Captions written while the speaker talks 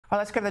Well,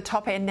 let's go to the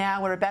top end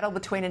now, where a battle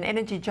between an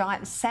energy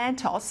giant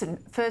Santos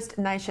and First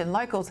Nation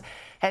locals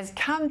has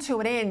come to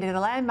an end in a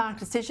landmark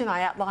decision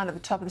I outlined at the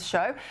top of the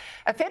show.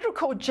 A federal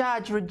court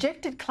judge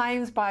rejected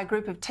claims by a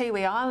group of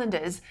Tiwi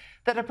Islanders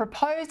that a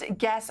proposed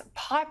gas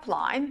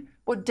pipeline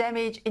would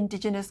damage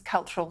Indigenous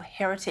cultural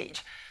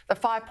heritage. The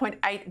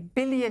 $5.8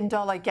 billion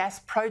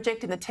gas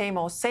project in the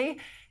Timor Sea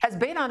has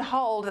been on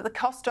hold at the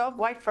cost of,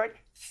 wait for it,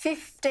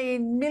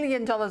 $15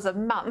 million a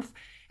month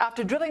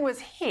after drilling was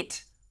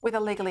hit with a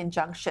legal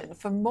injunction.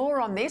 For more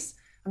on this,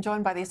 I'm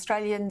joined by the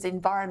Australian's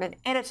Environment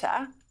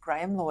Editor,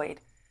 Graham Lloyd.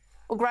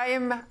 Well,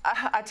 Graham,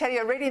 I tell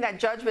you, reading that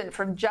judgment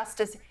from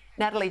Justice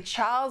Natalie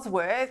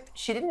Charlesworth,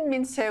 she didn't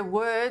mince her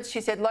words.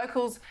 She said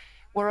locals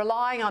were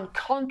relying on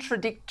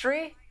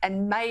contradictory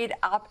and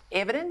made-up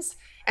evidence,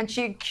 and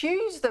she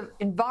accused the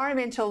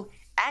environmental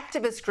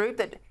activist group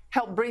that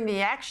helped bring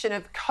the action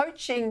of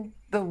coaching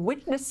the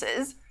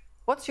witnesses.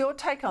 What's your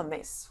take on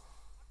this?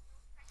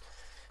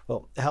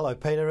 Well, hello,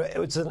 Peter. It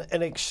was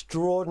an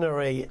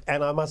extraordinary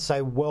and, I must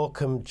say,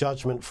 welcome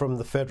judgment from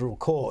the federal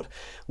court.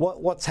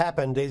 What's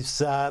happened is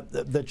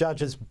the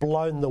judge has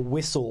blown the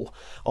whistle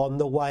on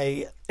the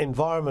way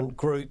environment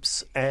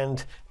groups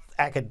and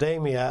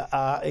academia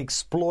are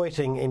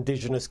exploiting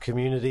Indigenous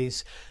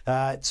communities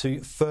to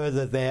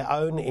further their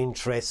own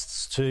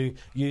interests, to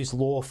use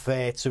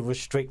lawfare to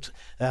restrict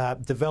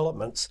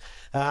developments.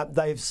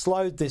 They've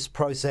slowed this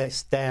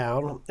process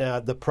down.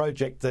 The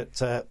project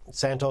that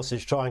Santos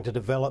is trying to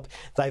develop,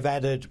 they've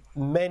added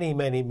many,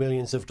 many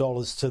millions of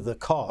dollars to the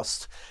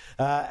cost.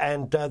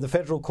 And the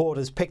federal court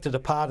has picked it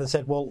apart and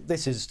said, well,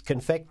 this is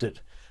confected,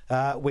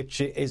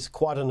 which is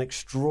quite an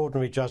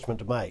extraordinary judgment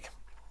to make.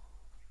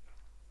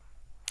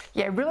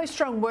 Yeah, really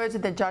strong words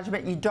in the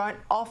judgment. You don't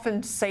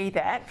often see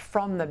that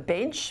from the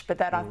bench, but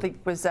that I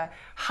think was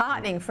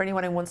heartening for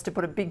anyone who wants to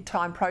put a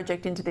big-time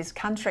project into this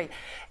country.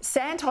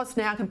 Santos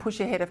now can push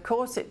ahead. Of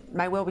course, it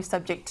may well be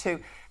subject to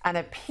an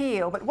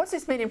appeal, but what's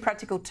this mean in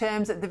practical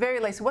terms? At the very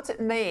least, what's it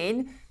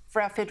mean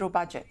for our federal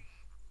budget?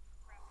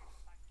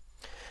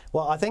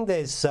 Well, I think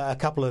there's a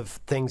couple of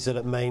things that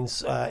it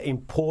means.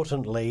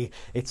 Importantly,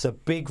 it's a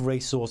big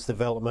resource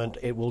development.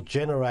 It will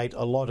generate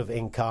a lot of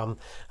income.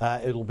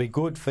 It'll be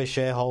good for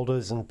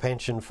shareholders and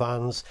pension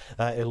funds.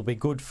 It'll be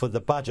good for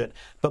the budget.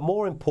 But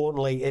more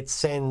importantly, it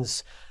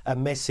sends a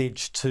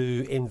message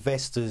to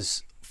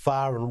investors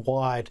far and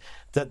wide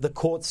that the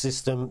court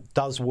system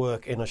does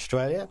work in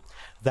Australia,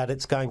 that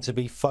it's going to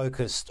be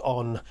focused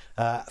on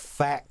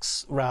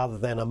facts rather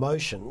than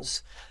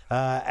emotions.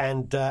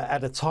 And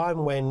at a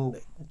time when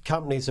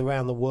companies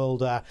around the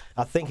world are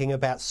thinking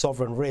about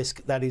sovereign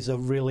risk, that is a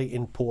really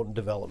important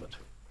development.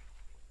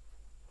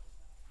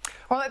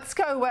 Well, let's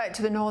go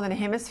to the Northern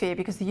Hemisphere,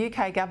 because the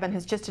UK government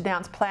has just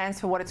announced plans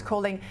for what it's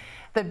calling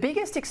the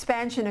biggest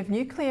expansion of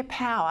nuclear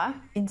power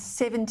in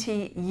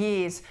 70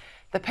 years.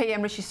 The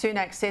PM, Rishi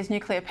Sunak, says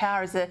nuclear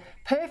power is a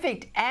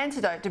perfect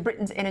antidote to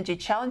Britain's energy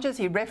challenges.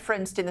 He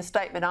referenced, in the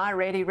statement I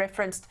read, he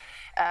referenced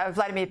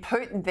Vladimir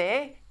Putin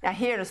there. Now,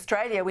 here in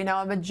Australia, we know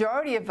a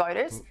majority of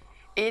voters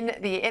in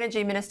the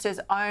Energy Minister's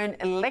own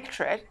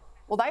electorate,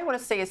 well, they want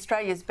to see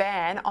Australia's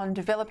ban on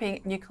developing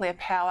nuclear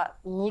power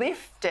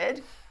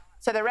lifted.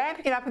 So they're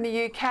ramping it up in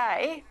the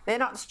UK. They're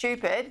not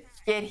stupid.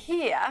 Yet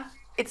here,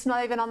 it's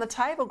not even on the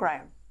table,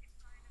 Graham.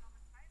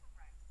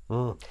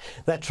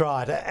 That's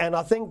right. And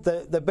I think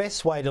the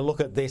best way to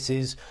look at this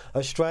is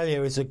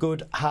Australia is a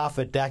good half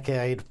a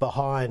decade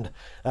behind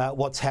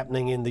what's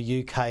happening in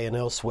the UK and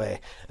elsewhere.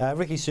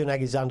 Rishi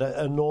Sunak is under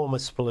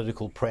enormous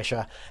political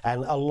pressure,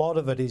 and a lot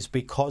of it is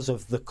because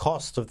of the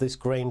cost of this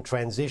green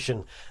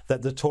transition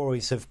that the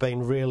Tories have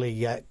been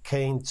really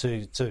keen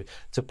to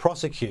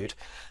prosecute.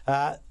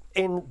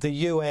 In the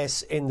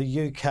US, in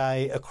the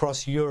UK,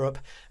 across Europe,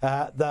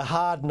 the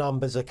hard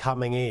numbers are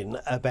coming in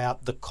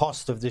about the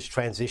cost of this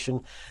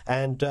transition,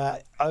 and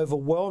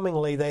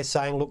overwhelmingly they're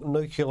saying, look,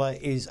 nuclear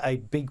is a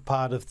big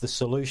part of the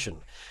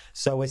solution.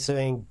 So we're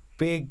seeing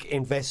big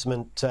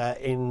investment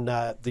in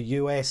the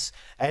US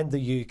and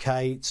the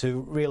UK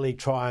to really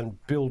try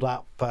and build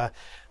up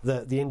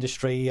the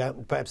industry,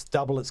 perhaps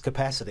double its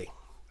capacity.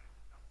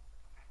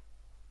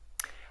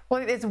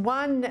 Well, there's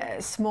one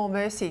small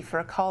mercy for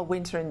a cold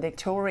winter in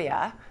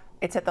Victoria.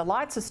 It's that the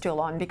lights are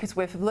still on, because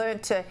we've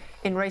learnt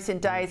in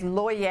recent days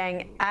Loy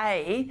Yang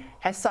A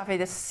has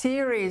suffered a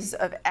series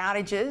of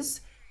outages.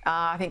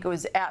 I think it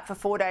was out for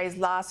 4 days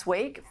last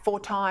week, 4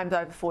 times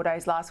over 4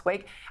 days last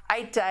week,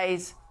 8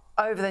 days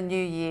over the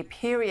New Year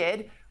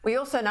period. We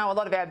also know a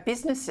lot of our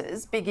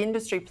businesses, big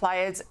industry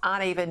players,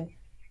 aren't even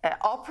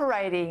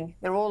operating.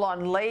 They're all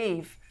on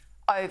leave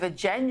over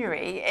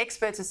January.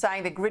 Experts are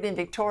saying the grid in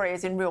Victoria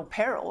is in real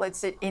peril.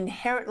 It's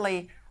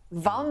inherently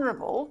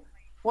vulnerable.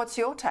 What's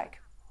your take?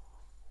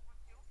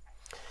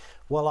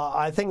 Well,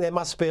 I think there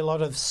must be a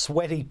lot of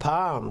sweaty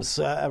palms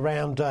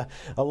around a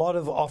lot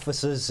of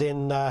officers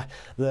in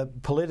the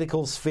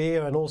political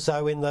sphere and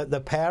also in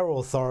the power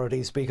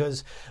authorities,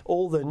 because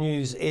all the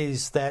news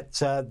is that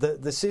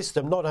the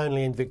system, not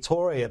only in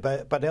Victoria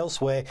but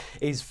elsewhere,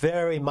 is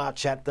very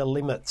much at the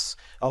limits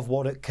of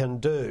what it can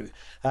do.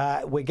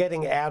 We're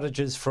getting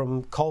outages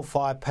from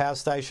coal-fired power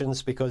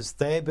stations because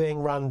they're being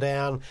run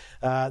down.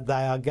 They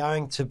are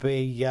going to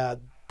be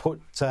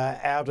put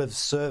out of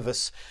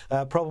service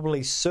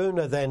probably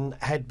sooner than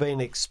had been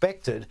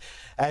expected,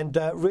 and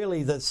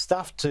really the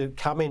stuff to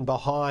come in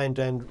behind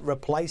and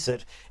replace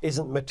it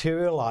isn't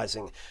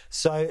materialising.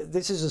 So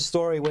this is a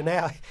story we're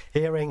now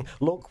hearing,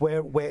 look,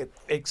 we're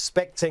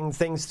expecting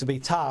things to be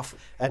tough,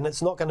 and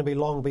it's not going to be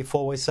long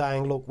before we're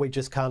saying, look, we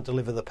just can't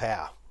deliver the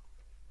power.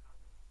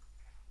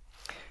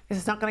 This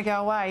is not going to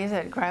go away, is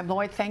it? Graham,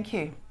 Lloyd, thank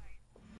you.